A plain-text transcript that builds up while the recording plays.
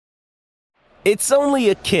It's only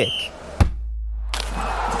a kick,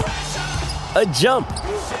 a jump,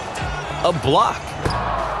 a block.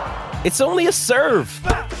 It's only a serve.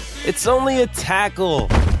 It's only a tackle,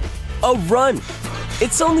 a run.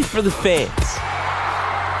 It's only for the fans.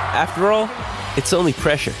 After all, it's only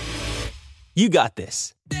pressure. You got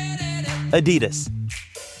this. Adidas.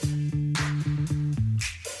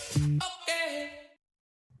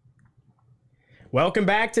 Welcome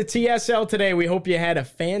back to TSL Today. We hope you had a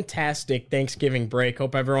fantastic Thanksgiving break.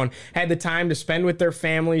 Hope everyone had the time to spend with their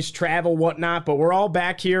families, travel, whatnot. But we're all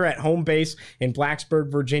back here at home base in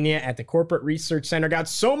Blacksburg, Virginia at the Corporate Research Center. Got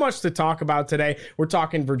so much to talk about today. We're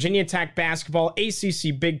talking Virginia Tech basketball,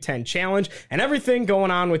 ACC Big Ten Challenge, and everything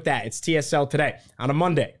going on with that. It's TSL Today on a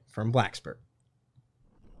Monday from Blacksburg.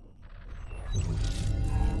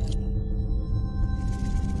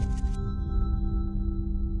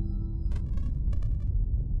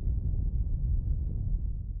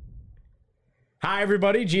 Hi,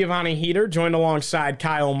 everybody. Giovanni Heater, joined alongside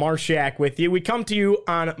Kyle Marshak with you. We come to you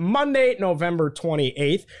on Monday, November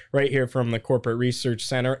 28th, right here from the Corporate Research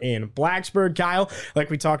Center in Blacksburg. Kyle, like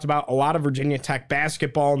we talked about, a lot of Virginia Tech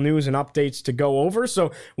basketball news and updates to go over, so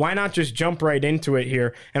why not just jump right into it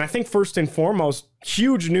here? And I think first and foremost,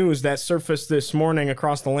 huge news that surfaced this morning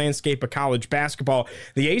across the landscape of college basketball.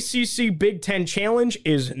 The ACC Big Ten Challenge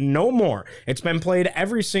is no more. It's been played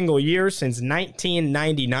every single year since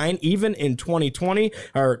 1999, even in 2020,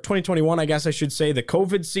 or 2021, I guess I should say, the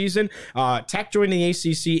COVID season. Tech joined the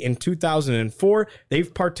ACC in 2004.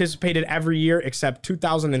 They've participated every year except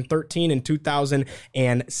 2013 and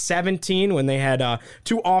 2017 when they had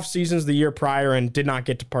two off seasons the year prior and did not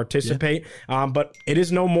get to participate. Yeah. But it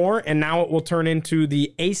is no more, and now it will turn into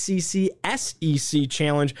the ACC SEC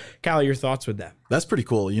Challenge. Kyle, your thoughts with that? That's pretty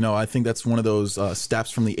cool. You know, I think that's one of those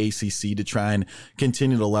steps from the ACC to try and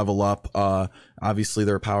continue to level up. Obviously,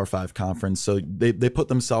 they're a Power 5 conference, so they put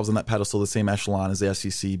themselves on that pedestal, the same echelon as the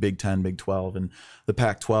SEC, Big 10, Big 12, and the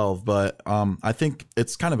Pac-12. But I think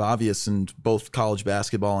it's kind of obvious in both college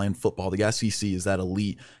basketball and football, the SEC is that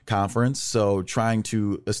elite conference. So trying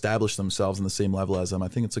to establish themselves on the same level as them, I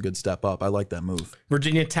think it's a good step up. I like that move.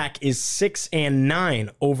 Virginia Tech is 6-9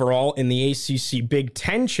 overall in the ACC Big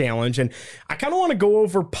Ten Challenge, and I kind of want to go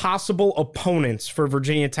over possible opponents for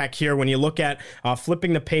Virginia Tech here when you look at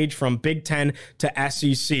flipping the page from Big Ten to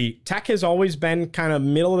SEC. Tech has always been kind of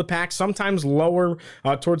middle of the pack, sometimes lower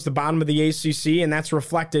towards the bottom of the ACC, and that's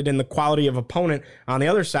reflected in the quality of opponent on the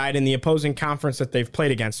other side in the opposing conference that they've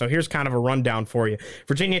played against. So here's kind of a rundown for you.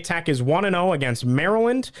 Virginia Tech is 1-0 against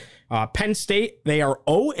Maryland. Penn State, they are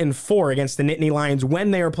 0-4 against the Nittany Lions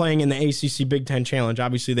when they are playing in the ACC Big Ten Challenge.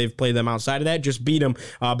 Obviously, they've played them outside of that, just beat them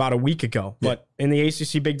about a week ago. Yeah. But in the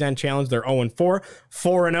ACC Big Ten Challenge, they're 0-4.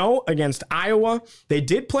 4-0 against Iowa. They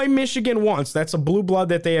did play Michigan once. That's a blue blood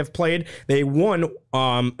that they have played. They won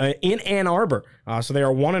in Ann Arbor. So they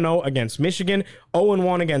are 1-0 against Michigan,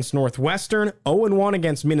 0-1 against Northwestern, 0-1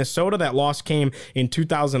 against Minnesota. That loss came in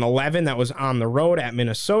 2011. That was on the road at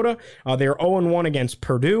Minnesota. They are 0-1 against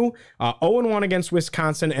Purdue, 0-1 against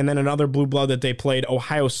Wisconsin, and then another blue blood that they played,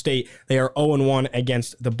 Ohio State. They are 0-1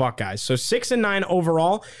 against the Buckeyes. So 6-9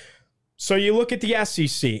 overall. So you look at the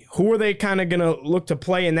SEC. Who are they kind of going to look to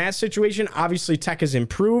play in that situation? Obviously, Tech has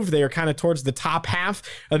improved. They are kind of towards the top half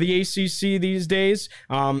of the ACC these days.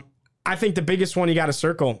 I think the biggest one you got to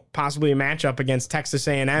circle, possibly a matchup against Texas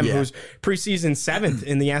A&M, who's preseason 7th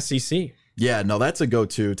in the SEC. Yeah, no, that's a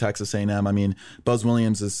go-to, Texas A&M. I mean, Buzz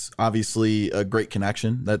Williams is obviously a great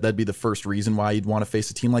connection. That'd be the first reason why you'd want to face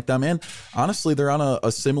a team like them. And honestly, they're on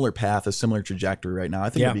a similar path, a similar trajectory right now. I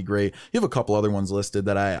think it'd be great. You have a couple other ones listed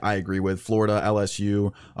that I agree with. Florida,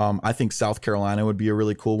 LSU. I think South Carolina would be a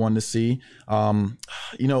really cool one to see. On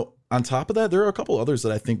top of that, there are a couple others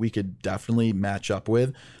that I think we could definitely match up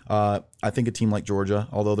with. I think a team like Georgia,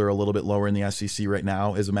 although they're a little bit lower in the SEC right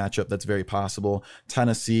now, is a matchup that's very possible.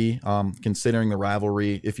 Tennessee, considering the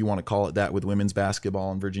rivalry, if you want to call it that, with women's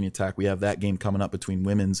basketball and Virginia Tech, we have that game coming up between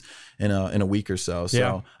women's in a week or so.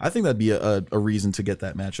 So I think that'd be a reason to get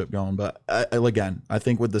that matchup going. But again, I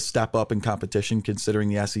think with the step up in competition, considering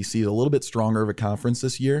the SEC is a little bit stronger of a conference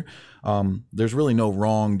this year, there's really no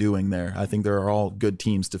wrongdoing there. I think there are all good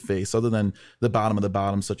teams to face, other than the bottom of the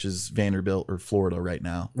bottom, such as Vanderbilt or Florida right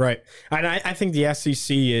now. Right. And I think the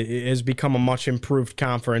SEC has become a much improved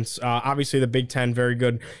conference. Obviously, the Big Ten, very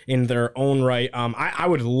good in their own right. I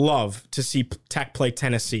would love to see Tech play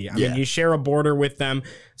Tennessee. I mean, you share a border with them.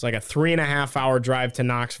 It's like a 3.5-hour drive to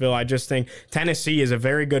Knoxville. I just think Tennessee is a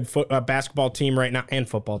very good basketball team right now, and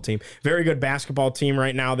football team. Very good basketball team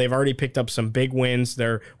right now. They've already picked up some big wins.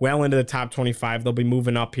 They're well into the top 25. They'll be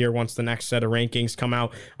moving up here once the next set of rankings come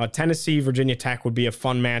out. Tennessee, Virginia Tech would be a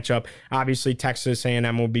fun matchup. Obviously, Texas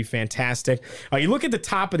A&M would be fantastic. You look at the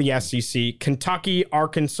top of the SEC, Kentucky,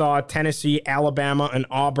 Arkansas, Tennessee, Alabama, and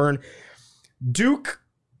Auburn. Duke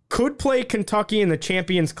could play Kentucky in the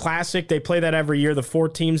Champions Classic. They play that every year. The 4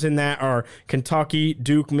 teams in that are Kentucky,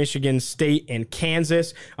 Duke, Michigan State, and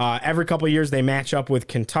Kansas. Every couple of years they match up with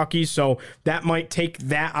Kentucky, so that might take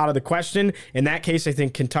that out of the question. In that case, I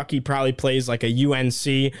think Kentucky probably plays like a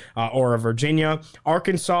UNC or a Virginia.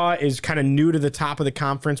 Arkansas is kind of new to the top of the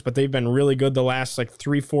conference, but they've been really good the last like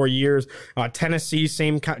 3-4 years. Tennessee,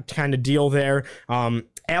 same kind of deal there.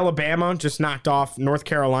 Alabama just knocked off North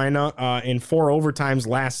Carolina in 4 overtimes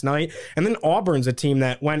last night. And then Auburn's a team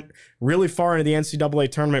that went really far into the NCAA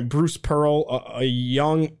tournament. Bruce Pearl, a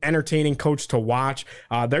young, entertaining coach to watch.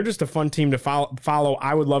 They're just a fun team to follow.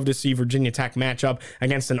 I would love to see Virginia Tech match up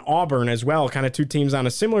against an Auburn as well. Kind of 2 teams on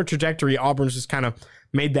a similar trajectory. Auburn's just kind of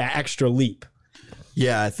made that extra leap.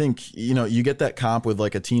 Yeah, I think, you get that comp with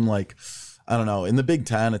like a team like, I don't know, in the Big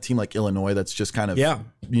Ten, a team like Illinois that's just kind of,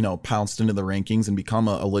 pounced into the rankings and become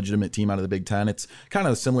a legitimate team out of the Big Ten. It's kind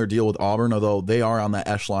of a similar deal with Auburn, although they are on that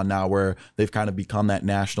echelon now where they've kind of become that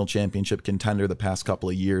national championship contender the past couple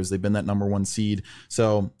of years. They've been that number 1 seed.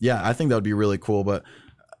 So, yeah, I think that would be really cool. But,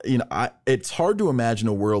 it's hard to imagine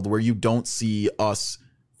a world where you don't see us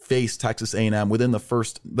face Texas A&M within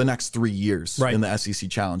the next 3 years in the SEC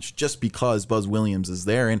Challenge, just because Buzz Williams is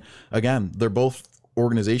there. And again, they're both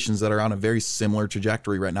organizations that are on a very similar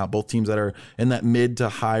trajectory right now, both teams that are in that mid to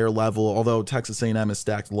higher level, although Texas A&M is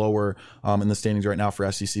stacked lower in the standings right now for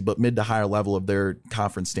SEC, but mid to higher level of their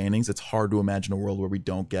conference standings. It's hard to imagine a world where we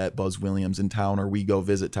don't get Buzz Williams in town or we go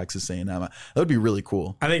visit Texas A&M. That would be really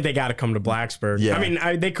cool. I think they got to come to Blacksburg. Yeah. I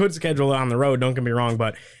mean, they could schedule it on the road, don't get me wrong,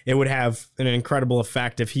 but it would have an incredible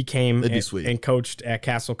effect if he came and coached at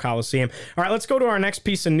Castle Coliseum. All right, let's go to our next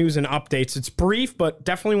piece of news and updates. It's brief, but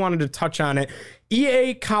definitely wanted to touch on it.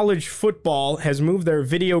 EA College Football has moved their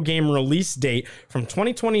video game release date from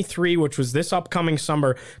 2023, which was this upcoming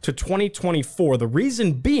summer, to 2024. The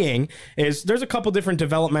reason being is there's a couple different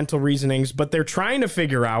developmental reasonings, but they're trying to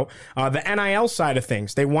figure out the NIL side of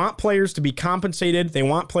things. They want players to be compensated. They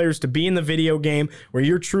want players to be in the video game where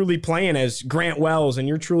you're truly playing as Grant Wells and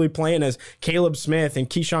you're truly playing as Caleb Smith and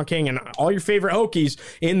Keyshawn King and all your favorite Hokies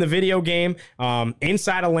in the video game,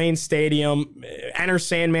 inside a Lane Stadium, Enter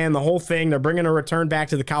Sandman, the whole thing. They're bringing a return back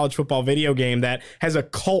to the college football video game that has a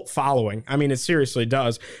cult following. I mean, it seriously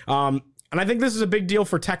does. And I think this is a big deal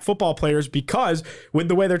for Tech football players because with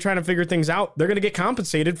the way they're trying to figure things out, they're going to get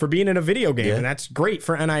compensated for being in a video game. Yeah. And that's great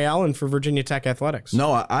for NIL and for Virginia Tech athletics.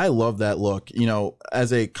 No, I love that look.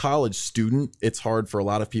 As a college student, it's hard for a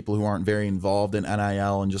lot of people who aren't very involved in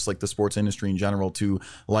NIL and just like the sports industry in general to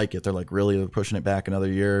like it. They're like, really? They're pushing it back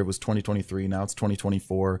another year. It was 2023. Now it's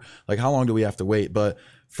 2024. Like, how long do we have to wait? But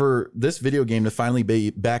for this video game to finally be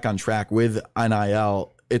back on track with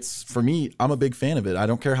NIL, it's, for me, I'm a big fan of it. I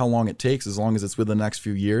don't care how long it takes, as long as it's within the next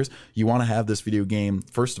few years. You want to have this video game,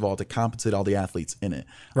 first of all, to compensate all the athletes in it.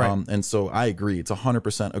 Right. And so I agree. It's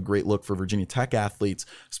 100% a great look for Virginia Tech athletes,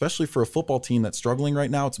 especially for a football team that's struggling right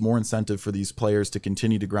now. It's more incentive for these players to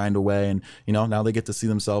continue to grind away. And, now they get to see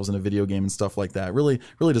themselves in a video game and stuff like that. Really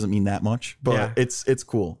doesn't mean that much, but it's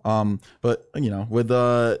cool. But, with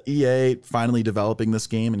EA finally developing this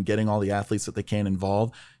game and getting all the athletes that they can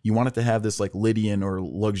involved, you want it to have this like Lydian or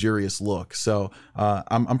luxurious look. So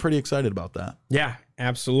I'm pretty excited about that. Yeah,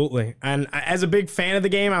 absolutely. And as a big fan of the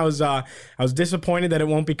game, I was disappointed that it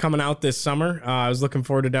won't be coming out this summer. I was looking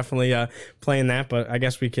forward to definitely playing that, but I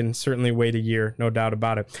guess we can certainly wait a year, no doubt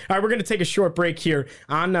about it. All right, we're going to take a short break here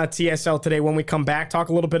on TSL today. When we come back, talk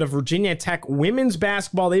a little bit of Virginia Tech women's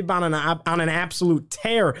basketball. They've been on an absolute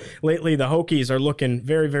tear lately. The Hokies are looking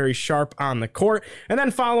very, very sharp on the court. And then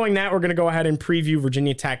following that, we're going to go ahead and preview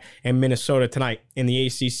Virginia Tech and Minnesota tonight in the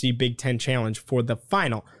ACC Big Ten Challenge for the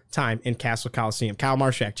final time in Castle Coliseum. Kyle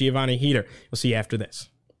Marshak, Giovanni Heater. We'll see you after this.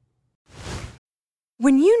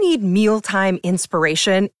 When you need mealtime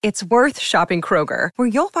inspiration, it's worth shopping Kroger, where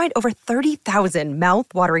you'll find over 30,000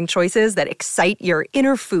 mouth-watering choices that excite your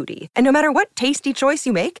inner foodie. And no matter what tasty choice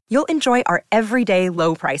you make, you'll enjoy our everyday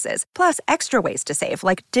low prices, plus extra ways to save,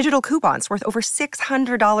 like digital coupons worth over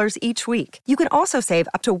 $600 each week. You can also save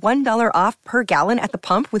up to $1 off per gallon at the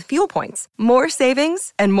pump with fuel points. More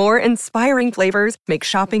savings and more inspiring flavors make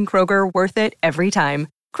shopping Kroger worth it every time.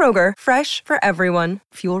 Kroger, fresh for everyone.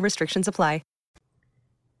 Fuel restrictions apply.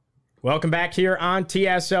 Welcome back here on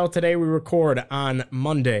TSL. Today we record on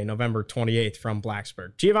Monday, November 28th from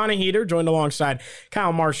Blacksburg. Giovanni Heater joined alongside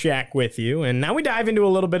Kyle Marshak with you. And now we dive into a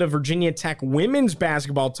little bit of Virginia Tech women's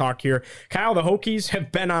basketball talk here. Kyle, the Hokies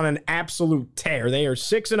have been on an absolute tear. They are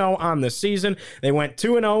 6-0 on the season. They went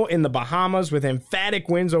 2-0 in the Bahamas with emphatic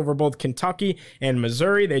wins over both Kentucky and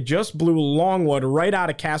Missouri. They just blew Longwood right out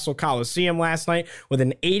of Castle Coliseum last night with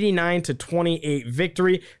an 89-28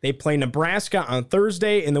 victory. They play Nebraska on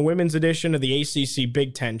Thursday in the women's edition of the ACC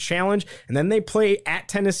Big Ten Challenge, and then they play at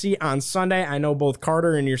Tennessee on Sunday. I know both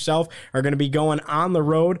Carter and yourself are going to be going on the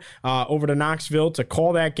road over to Knoxville to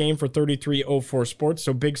call that game for 3304 Sports,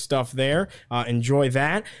 so big stuff there. Enjoy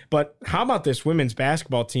that. But how about this women's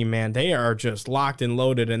basketball team, man? They are just locked and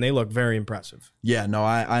loaded, and they look very impressive. Yeah, no,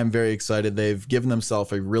 I'm very excited. They've given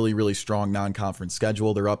themselves a really, really strong non-conference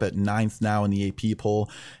schedule. They're up at 9th now in the AP poll,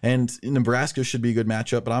 and Nebraska should be a good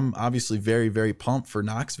matchup, but I'm obviously very, very pumped for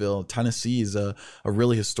Knoxville. Tennessee is a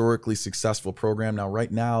really historically successful program. Now,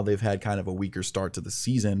 right now, they've had kind of a weaker start to the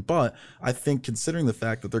season, but I think considering the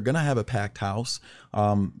fact that they're going to have a packed house,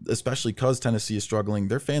 especially because Tennessee is struggling,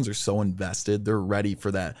 their fans are so invested. They're ready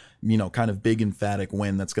for that, kind of big emphatic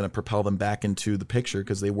win that's going to propel them back into the picture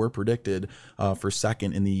because they were predicted for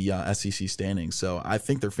second in the SEC standings. So I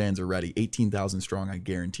think their fans are ready. 18,000 strong, I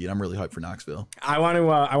guarantee it. I'm really hyped for Knoxville. I want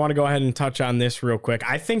to go ahead and touch on this real quick.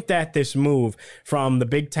 I think that this move from the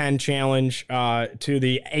Big Ten Challenge to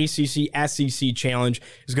the ACC SEC Challenge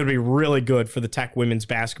is going to be really good for the Tech women's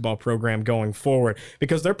basketball program going forward,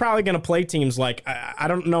 because they're probably going to play teams like, I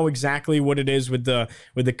don't know exactly what it is with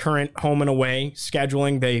the current home and away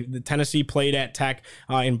scheduling. The Tennessee played at Tech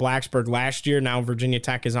in Blacksburg last year. Now Virginia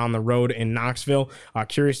Tech is on the road in Knoxville.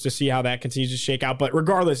 Curious to see how that continues to shake out. But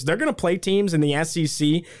regardless, they're going to play teams in the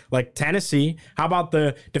SEC like Tennessee. How about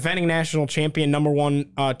the defending national champion, number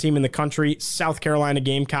one team in the country, South Carolina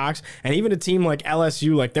Gamecocks, and even a team like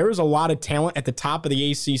LSU? Like, there is a lot of talent at the top of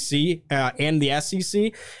the ACC and the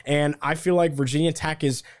SEC, and I feel like Virginia Tech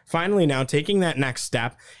is finally now taking that next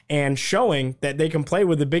step and showing that they can play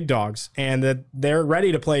with the big dogs and that they're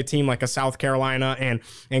ready to play a team like a South Carolina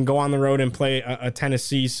and go on the road and play a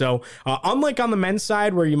Tennessee. So unlike on the men's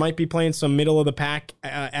side where you might be playing some middle of the pack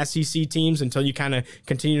SEC teams until you kind of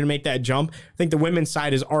continue to make that jump, I think the women's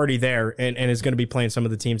side is already there and is going to be playing some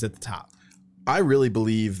of the teams at the top. I really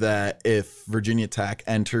believe that if Virginia Tech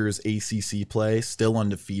enters ACC play still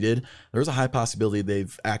undefeated, there's a high possibility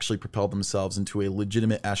they've actually propelled themselves into a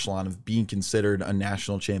legitimate echelon of being considered a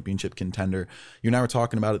national championship contender. You and I were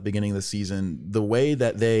talking about at the beginning of the season, the way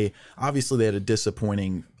that they had a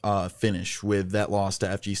disappointing finish with that loss to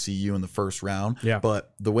FGCU in the first round. Yeah.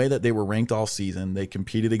 But the way that they were ranked all season, they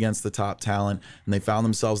competed against the top talent, and they found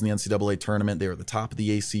themselves in the NCAA tournament. They were at the top of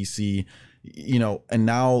the ACC, and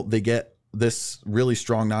now they get this really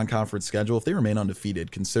strong non-conference schedule. If they remain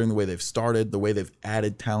undefeated, considering the way they've started, the way they've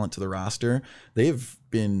added talent to the roster, they've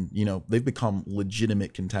become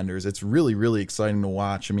legitimate contenders. It's really, really exciting to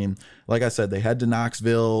watch. I mean, like I said, they head to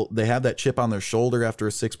Knoxville. They have that chip on their shoulder after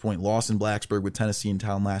a 6-point loss in Blacksburg with Tennessee in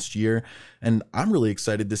town last year. And I'm really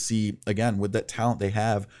excited to see, again, with that talent they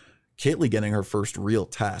have, Kitley getting her first real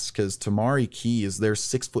test, because Tamari Key is their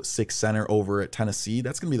 6'6" center over at Tennessee.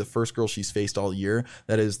 That's going to be the first girl she's faced all year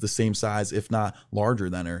that is the same size, if not larger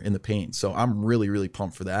than her in the paint. So I'm really, really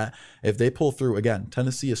pumped for that. If they pull through, again,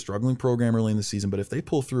 Tennessee, a struggling program early in the season, but if they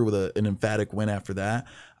pull through with an emphatic win after that,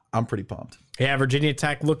 I'm pretty pumped. Yeah, Virginia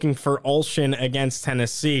Tech looking for Ulshin against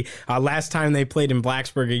Tennessee. Last time they played in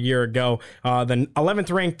Blacksburg a year ago, the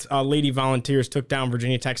 11th ranked Lady Volunteers took down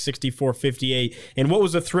Virginia Tech 64-58 in what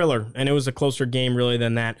was a thriller, and it was a closer game really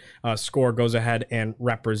than that score goes ahead and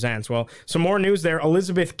represents. Well, some more news there.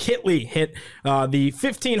 Elizabeth Kitley hit the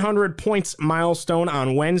 1,500 points milestone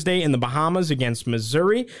on Wednesday in the Bahamas against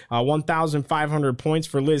Missouri. 1,500 points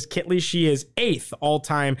for Liz Kitley. She is 8th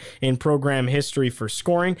all-time in program history for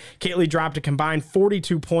scoring. Kitley dropped a combined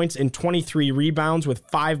 42 points and 23 rebounds with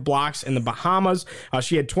 5 blocks in the Bahamas.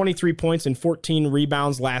 She had 23 points and 14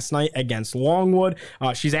 rebounds last night against Longwood.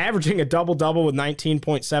 She's averaging a double-double with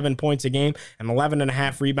 19.7 points a game and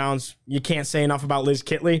 11.5 rebounds. You can't say enough about Liz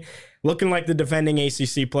Kitley. Looking like the defending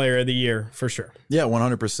ACC player of the year for sure. Yeah,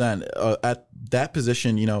 100%. At that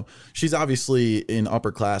position, she's obviously an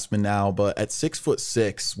upperclassman now, but at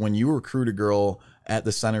 6'6", when you recruit a girl at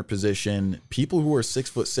the center position, people who are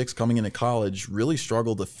 6'6" coming into college really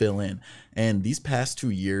struggle to fill in. And these past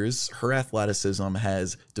 2 years, her athleticism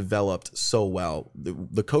has developed so well.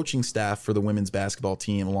 The coaching staff for the women's basketball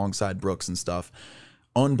team, alongside Brooks and stuff,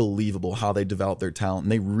 unbelievable how they develop their talent,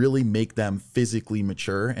 and they really make them physically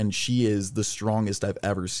mature. And she is the strongest I've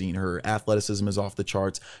ever seen. Her athleticism is off the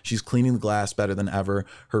charts. She's cleaning the glass better than ever.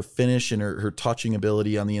 Her finish and her touching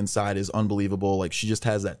ability on the inside is unbelievable. Like, she just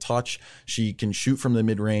has that touch. She can shoot from the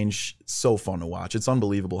mid-range. So fun to watch. It's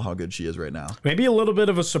unbelievable how good she is right now. Maybe a little bit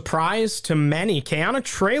of a surprise to many. Kiana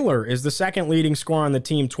Traylor is the second leading scorer on the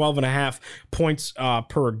team, 12.5 points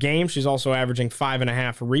per game. She's also averaging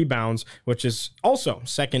 5.5 rebounds, which is also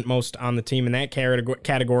second most on the team in that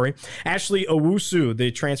category. Ashley Owusu,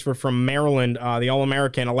 the transfer from Maryland, the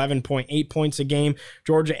All-American, 11.8 points a game.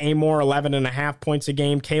 Georgia Amore, 11.5 points a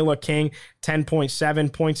game. Kayla King,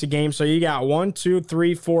 10.7 points a game. So you got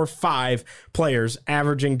 5 players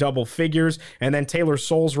averaging double figures. And then Taylor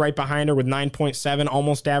Souls right behind her with 9.7,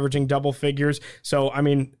 almost averaging double figures. So, I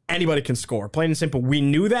mean, anybody can score. Plain and simple. We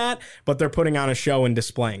knew that, but they're putting on a show and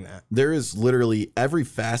displaying that. There is literally every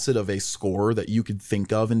facet of a scorer that you could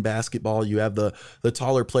think of in basketball. You have the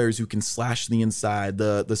taller players who can slash the inside,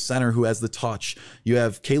 the center who has the touch. You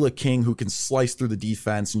have Kayla King who can slice through the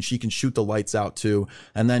defense, and she can shoot the lights out too.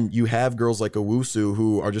 And then you have girls like Owusu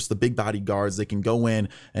who are just the big body guards. They can go in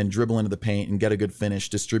and dribble into the paint and get a good finish,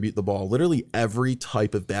 distribute the ball. Literally every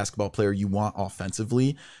type of basketball player you want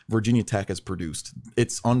offensively, Virginia Tech has produced.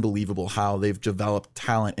 It's unbelievable how they've developed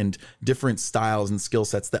talent and different styles and skill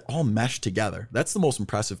sets that all mesh together. That's the most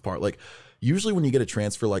impressive part. Like, usually when you get a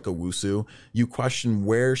transfer like Owusu, you question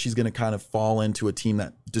where she's going to kind of fall into a team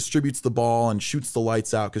that distributes the ball and shoots the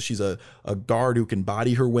lights out, because she's a guard who can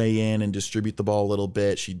body her way in and distribute the ball a little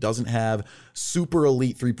bit. She doesn't have super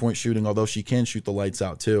elite three-point shooting, although she can shoot the lights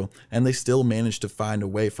out too. And they still managed to find a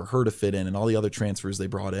way for her to fit in, and all the other transfers they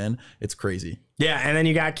brought in. It's crazy. Yeah, and then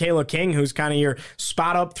you got Kayla King, who's kind of your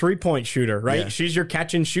spot-up three-point shooter, right? Yeah. She's your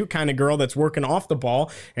catch-and-shoot kind of girl that's working off the ball,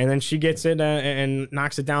 and then she gets it and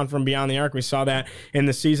knocks it down from beyond the arc. We saw that in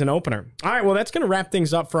the season opener. All right, well, that's going to wrap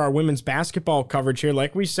things up for our women's basketball coverage here.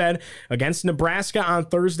 Like we said, against Nebraska on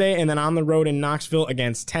Thursday, and then on the road in Knoxville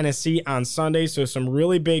against Tennessee on Sunday. So some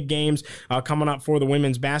really big games coming up for the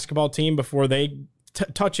women's basketball team before they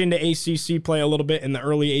touch into ACC play a little bit in the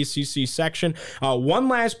early ACC section. One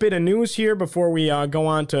last bit of news here before we go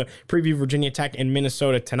on to preview Virginia Tech and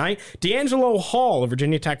Minnesota tonight. D'Angelo Hall of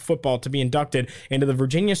Virginia Tech football to be inducted into the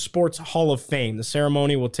Virginia Sports Hall of Fame. The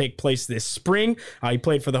ceremony will take place this spring. He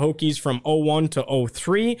played for the Hokies from 01 to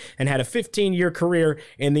 03 and had a 15-year career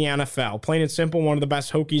in the NFL. Plain and simple, one of the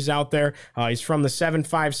best Hokies out there. He's from the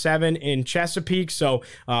 757 in Chesapeake. So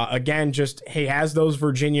again, just he has those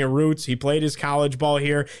Virginia roots. He played his college ball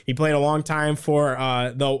here. He played a long time for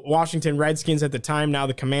the Washington Redskins at the time, now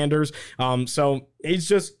the Commanders. So he's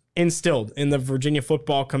just instilled in the Virginia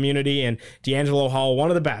football community, and D'Angelo Hall,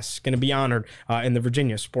 one of the best, going to be honored in the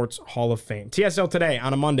Virginia Sports Hall of Fame. TSL Today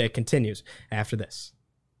on a Monday continues after this.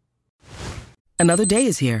 Another day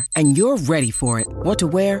is here, and you're ready for it. What to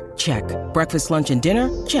wear? Check. Breakfast, lunch, and dinner?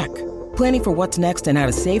 Check. Planning for what's next and how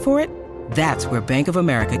to save for it? That's where Bank of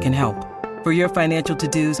America can help. For your financial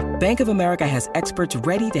to-dos, Bank of America has experts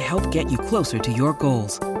ready to help get you closer to your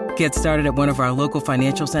goals. Get started at one of our local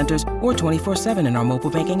financial centers or 24/7 in our mobile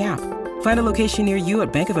banking app. Find a location near you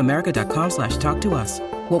at bankofamerica.com/talktous.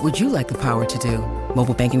 What would you like the power to do?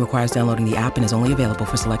 Mobile banking requires downloading the app and is only available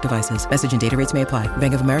for select devices. Message and data rates may apply.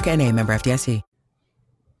 Bank of America NA, member FDIC.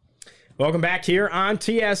 Welcome back here on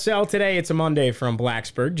TSL Today. It's a Monday from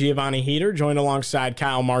Blacksburg. Giovanni Heater joined alongside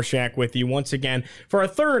Kyle Marshak with you once again for our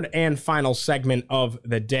third and final segment of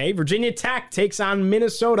the day. Virginia Tech takes on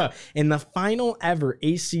Minnesota in the final ever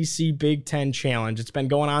ACC Big Ten Challenge. It's been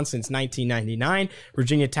going on since 1999.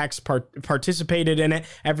 Virginia Tech's participated in it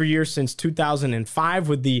every year since 2005,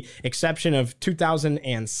 with the exception of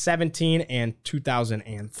 2017 and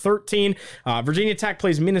 2013. Virginia Tech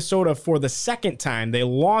plays Minnesota for the second time. They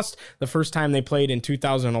lost the first time they played in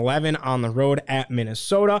 2011 on the road at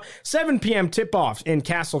Minnesota. 7 p.m. tip-off in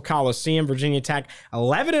Castle Coliseum. Virginia Tech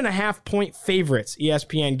 11.5 point favorites.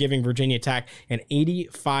 ESPN giving Virginia Tech an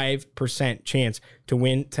 85% chance to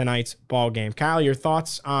win tonight's ball game. Kyle, your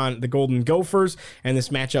thoughts on the Golden Gophers and this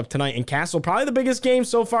matchup tonight in Castle? Probably the biggest game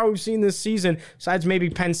so far we've seen this season, besides maybe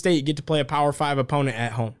Penn State. You get to play a Power 5 opponent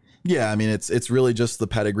at home. Yeah, I mean, it's really just the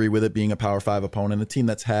pedigree with it being a Power 5 opponent, a team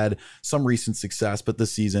that's had some recent success, but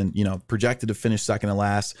this season, projected to finish second to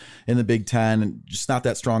last in the Big Ten, and just not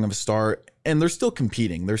that strong of a start. And they're still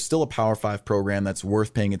competing. They're still a Power 5 program that's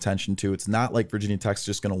worth paying attention to. It's not like Virginia Tech's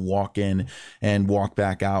just going to walk in and walk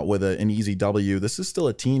back out with an easy W. This is still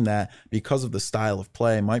a team that, because of the style of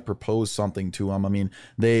play, might propose something to them. I mean,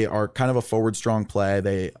 they are kind of a forward strong play.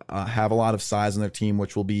 They have a lot of size in their team,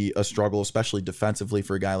 which will be a struggle, especially defensively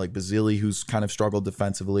for a guy like Basile, who's kind of struggled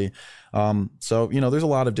defensively. So, there's a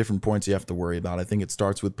lot of different points you have to worry about. I think it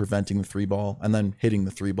starts with preventing the 3-ball and then hitting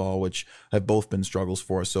the 3-ball, which have both been struggles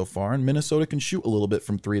for us so far. And Minnesota can shoot a little bit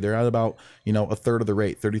from 3. They're at about, a third of the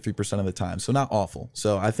rate, 33% of the time. So not awful.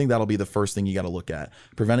 So I think that'll be the first thing you got to look at,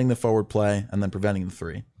 preventing the forward play and then preventing the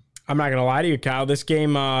 3. I'm not going to lie to you, Kyle. This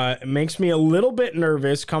game makes me a little bit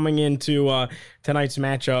nervous coming into tonight's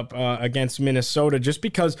matchup against Minnesota, just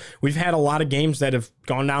because we've had a lot of games that have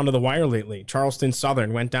gone down to the wire lately. Charleston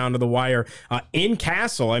Southern went down to the wire in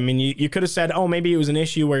Castle. I mean, you could have said, oh, maybe it was an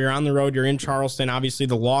issue where you're on the road, you're in Charleston. Obviously,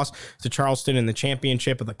 the loss to Charleston in the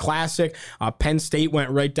championship of the Classic. Penn State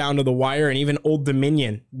went right down to the wire, and even Old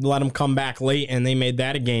Dominion let them come back late, and they made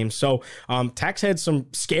that a game. So Tech's had some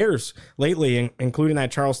scares lately, including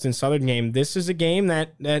that Charleston Southern game. This is a game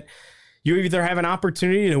that you either have an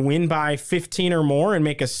opportunity to win by 15 or more and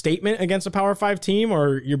make a statement against a Power 5 team,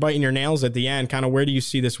 or you're biting your nails at the end. Kind of where do you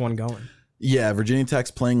see this one going? Yeah, Virginia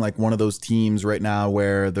Tech's playing like one of those teams right now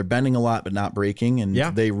where they're bending a lot but not breaking, and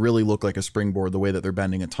they really look like a springboard the way that they're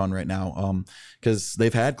bending a ton right now, because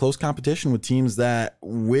they've had close competition with teams that,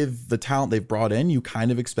 with the talent they've brought in, you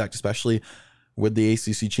kind of expect, especially with the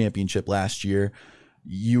ACC championship last year,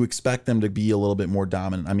 you expect them to be a little bit more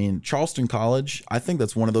dominant. I mean, Charleston College, I think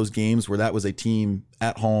that's one of those games where that was a team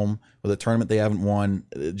at home with a tournament they haven't won,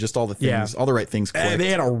 just all the things, all the right things clicked. They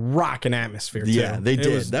had a rocking atmosphere, too. Yeah, they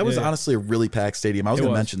did. That was honestly a really packed stadium. I was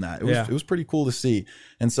going to mention that. It was pretty cool to see.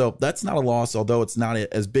 And so that's not a loss, although it's not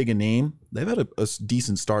as big a name. They've had a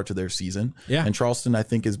decent start to their season. Yeah. And Charleston, I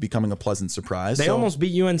think, is becoming a pleasant surprise. They almost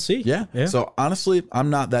beat UNC. Yeah. So honestly, I'm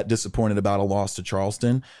not that disappointed about a loss to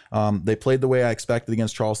Charleston. They played the way I expected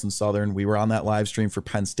against Charleston Southern. We were on that live stream for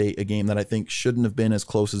Penn State, a game that I think shouldn't have been as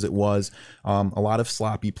close as it was. A lot of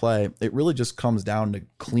sloppy play. It really just comes down to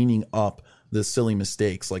cleaning up the silly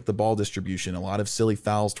mistakes, like the ball distribution, a lot of silly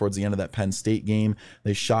fouls towards the end of that Penn State game.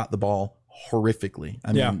 They shot the ball horrifically.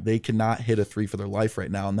 I mean, they cannot hit a 3 for their life right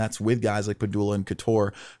now, and that's with guys like Padula and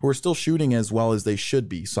Couture, who are still shooting as well as they should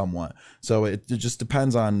be somewhat. So it just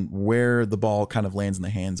depends on where the ball kind of lands in the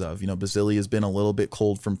hands of. Basile has been a little bit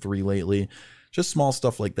cold from 3 lately. Just small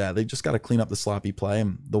stuff like that. They just got to clean up the sloppy play.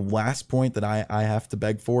 And the last point that I have to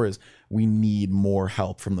beg for is we need more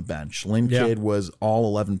help from the bench. Lynn Kidd was all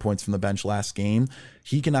 11 points from the bench last game.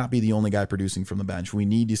 He cannot be the only guy producing from the bench. We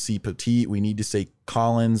need to see Petit. We need to see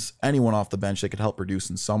Collins, anyone off the bench that could help produce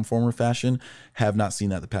in some form or fashion. Have not seen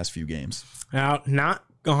that the past few games. Now, not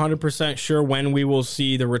 100% sure when we will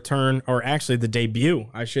see the return, or actually the debut,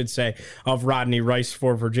 I should say, of Rodney Rice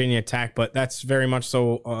for Virginia Tech, but that's very much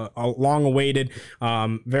so long awaited.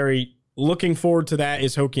 Very looking forward to that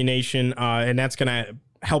is Hokie Nation, and that's going to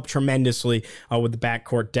help tremendously with the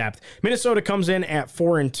backcourt depth. Minnesota comes in at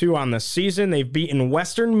 4-2 on the season. They've beaten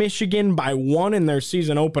Western Michigan by 1 in their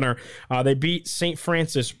season opener. They beat St.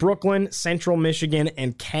 Francis Brooklyn, Central Michigan,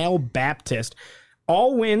 and Cal Baptist.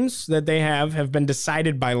 All wins that they have been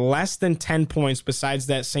decided by less than 10 points besides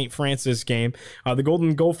that St. Francis game. The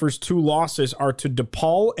Golden Gophers' 2 losses are to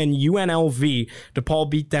DePaul and UNLV. DePaul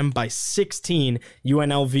beat them by 16.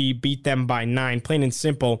 UNLV beat them by 9. Plain and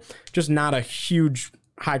simple, just not a huge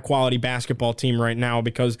high-quality basketball team right now,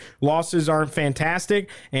 because losses aren't fantastic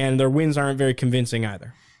and their wins aren't very convincing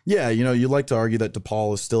either. Yeah, you'd like to argue that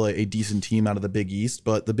DePaul is still a decent team out of the Big East,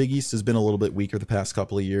 but the Big East has been a little bit weaker the past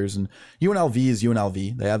couple of years, and UNLV is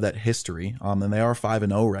UNLV. They have that history, and they are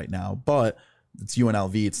 5-0 right now, but it's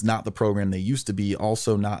UNLV. It's not the program they used to be,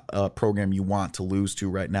 also not a program you want to lose to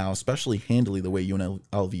right now, especially handily the way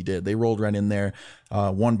UNLV did. They rolled right in there,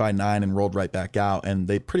 won by 9 and rolled right back out, and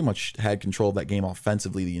they pretty much had control of that game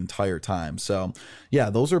offensively the entire time. So yeah,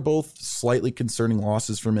 those are both slightly concerning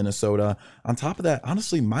losses for Minnesota. On top of that,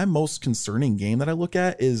 honestly, my most concerning game that I look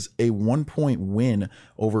at is a 1-point win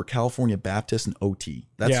over California Baptist in OT.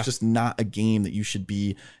 That's just not a game that you should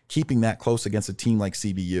be keeping that close against a team like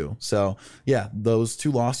CBU. So yeah, those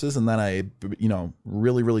 2 losses and then a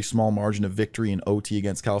really, really small margin of victory in OT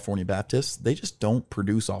against California Baptist, they just don't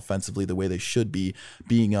produce offensively the way they should be,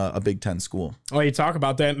 being a Big Ten school. Oh, you talk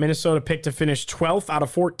about that. Minnesota picked to finish 12th out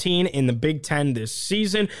of 14 in the Big Ten this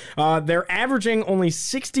season. They're averaging only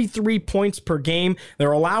 63 points per game.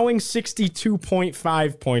 They're allowing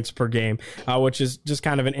 62.5 points per game, which is just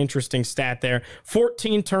kind of an interesting stat there.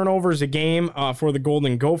 14 turnovers a game for the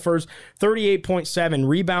Golden Gophers, 38.7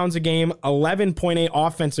 rebounds a game, 11 11.8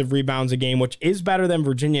 offensive rebounds a game, which is better than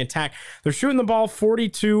Virginia Tech. They're shooting the ball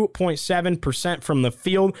 42.7% from the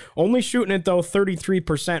field, only shooting it, though,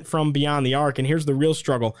 33% from beyond the arc. And here's the real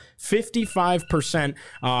struggle, 55%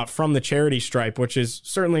 from the charity stripe, which is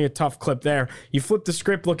certainly a tough clip there. You flip the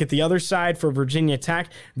script, look at the other side for Virginia Tech.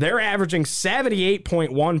 They're averaging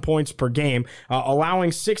 78.1 points per game,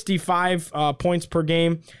 allowing 65 points per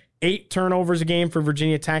game. 8 turnovers a game for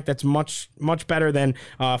Virginia Tech. That's much better than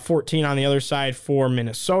 14 on the other side for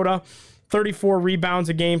Minnesota. 34 rebounds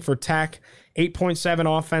a game for Tech.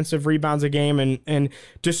 8.7 offensive rebounds a game. And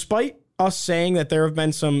despite us saying that there have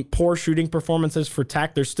been some poor shooting performances for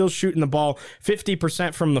Tech, they're still shooting the ball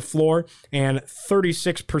 50% from the floor and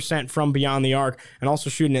 36% from beyond the arc, and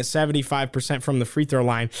also shooting at 75% from the free throw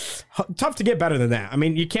line. Tough to get better than that. I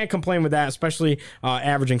mean, you can't complain with that, especially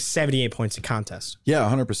averaging 78 points a contest. Yeah,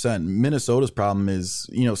 100%. Minnesota's problem is,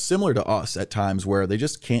 similar to us at times where they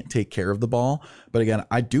just can't take care of the ball. But again,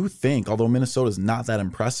 I do think, although Minnesota's not that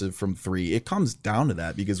impressive from 3, it comes down to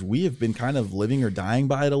that because we have been kind of living or dying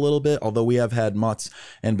by it a little bit, although we have had Mutz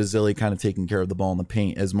and Basile kind of taking care of the ball in the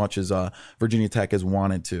paint as much as Virginia Tech has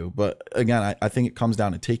wanted to. But again, I think it comes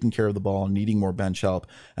down to taking care of the ball, needing more bench help.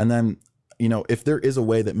 And then, if there is a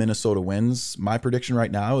way that Minnesota wins, my prediction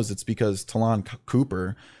right now is it's because Talon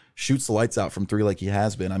Cooper shoots the lights out from 3 like he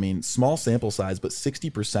has been. I mean, small sample size, but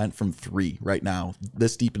 60% from 3 right now,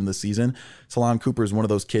 this deep into the season. Talon Cooper is one of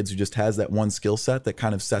those kids who just has that one skill set that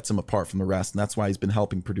kind of sets him apart from the rest, and that's why he's been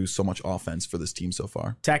helping produce so much offense for this team so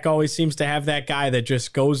far. Tech always seems to have that guy that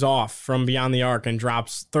just goes off from beyond the arc and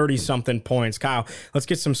drops 30-something points. Kyle, let's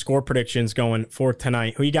get some score predictions going for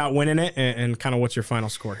tonight. Who you got winning it, and kind of what's your final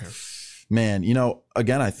score here? Man,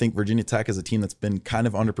 again, I think Virginia Tech is a team that's been kind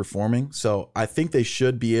of underperforming. So I think they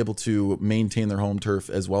should be able to maintain their home turf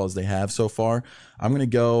as well as they have so far. I'm going to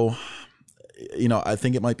go, I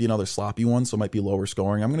think it might be another sloppy one, so it might be lower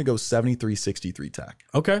scoring. I'm going to go 73-63 Tech.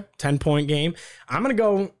 Okay, 10-point game. I'm going to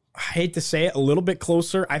go, I hate to say it, a little bit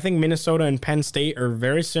closer. I think Minnesota and Penn State are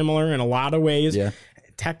very similar in a lot of ways. Yeah.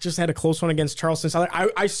 Tech just had a close one against Charleston Southern.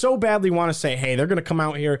 I so badly want to say, hey, they're going to come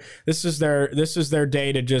out here. This is their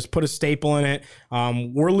day to just put a staple in it.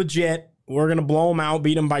 We're legit. We're going to blow them out,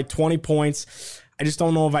 beat them by 20 points. I just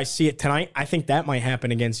don't know if I see it tonight. I think that might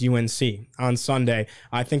happen against UNC on Sunday.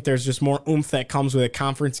 I think there's just more oomph that comes with a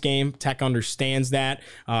conference game. Tech understands that.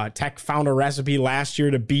 Tech found a recipe last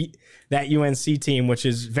year to beat that UNC team, which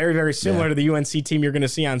is very, very similar to the UNC team you're going to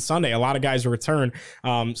see on Sunday. A lot of guys return.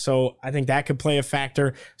 So I think that could play a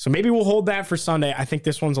factor. So maybe we'll hold that for Sunday. I think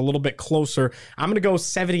this one's a little bit closer. I'm going to go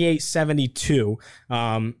 78-72.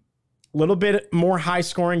 A little bit more high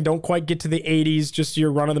scoring, don't quite get to the 80s, just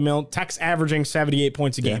your run-of-the-mill. Tech's averaging 78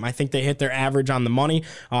 points a game. I think they hit their average on the money.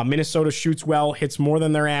 Minnesota shoots well, hits more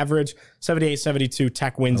than their average. 78-72,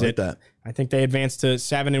 Tech wins it. That. I think they advance to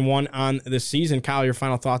 7-1 on the season. Kyle, your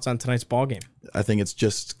final thoughts on tonight's ball game? I think it's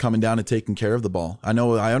just coming down to taking care of the ball. I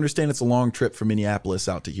understand it's a long trip from Minneapolis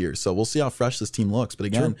out to here, so we'll see how fresh this team looks. But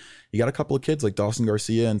again, you got a couple of kids like Dawson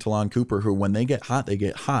Garcia and Talon Cooper who, when they get hot, they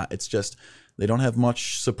get hot. It's just they don't have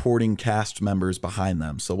much supporting cast members behind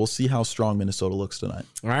them. So we'll see how strong Minnesota looks tonight.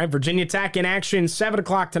 All right, Virginia Tech in action, 7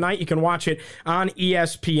 o'clock tonight. You can watch it on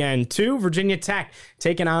ESPN2. Virginia Tech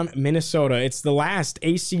taking on Minnesota. It's the last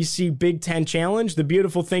ACC Big Ten Challenge. The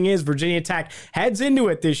beautiful thing is Virginia Tech heads into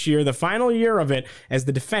it this year, the final year of it, as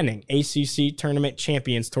the defending ACC tournament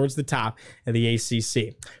champions towards the top of the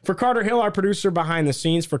ACC. For Carter Hill, our producer behind the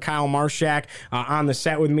scenes, for Kyle Marshak on the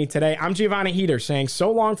set with me today, I'm Giovanni Heater saying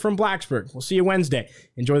so long from Blacksburg. We'll see you Wednesday.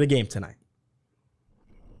 Enjoy the game tonight.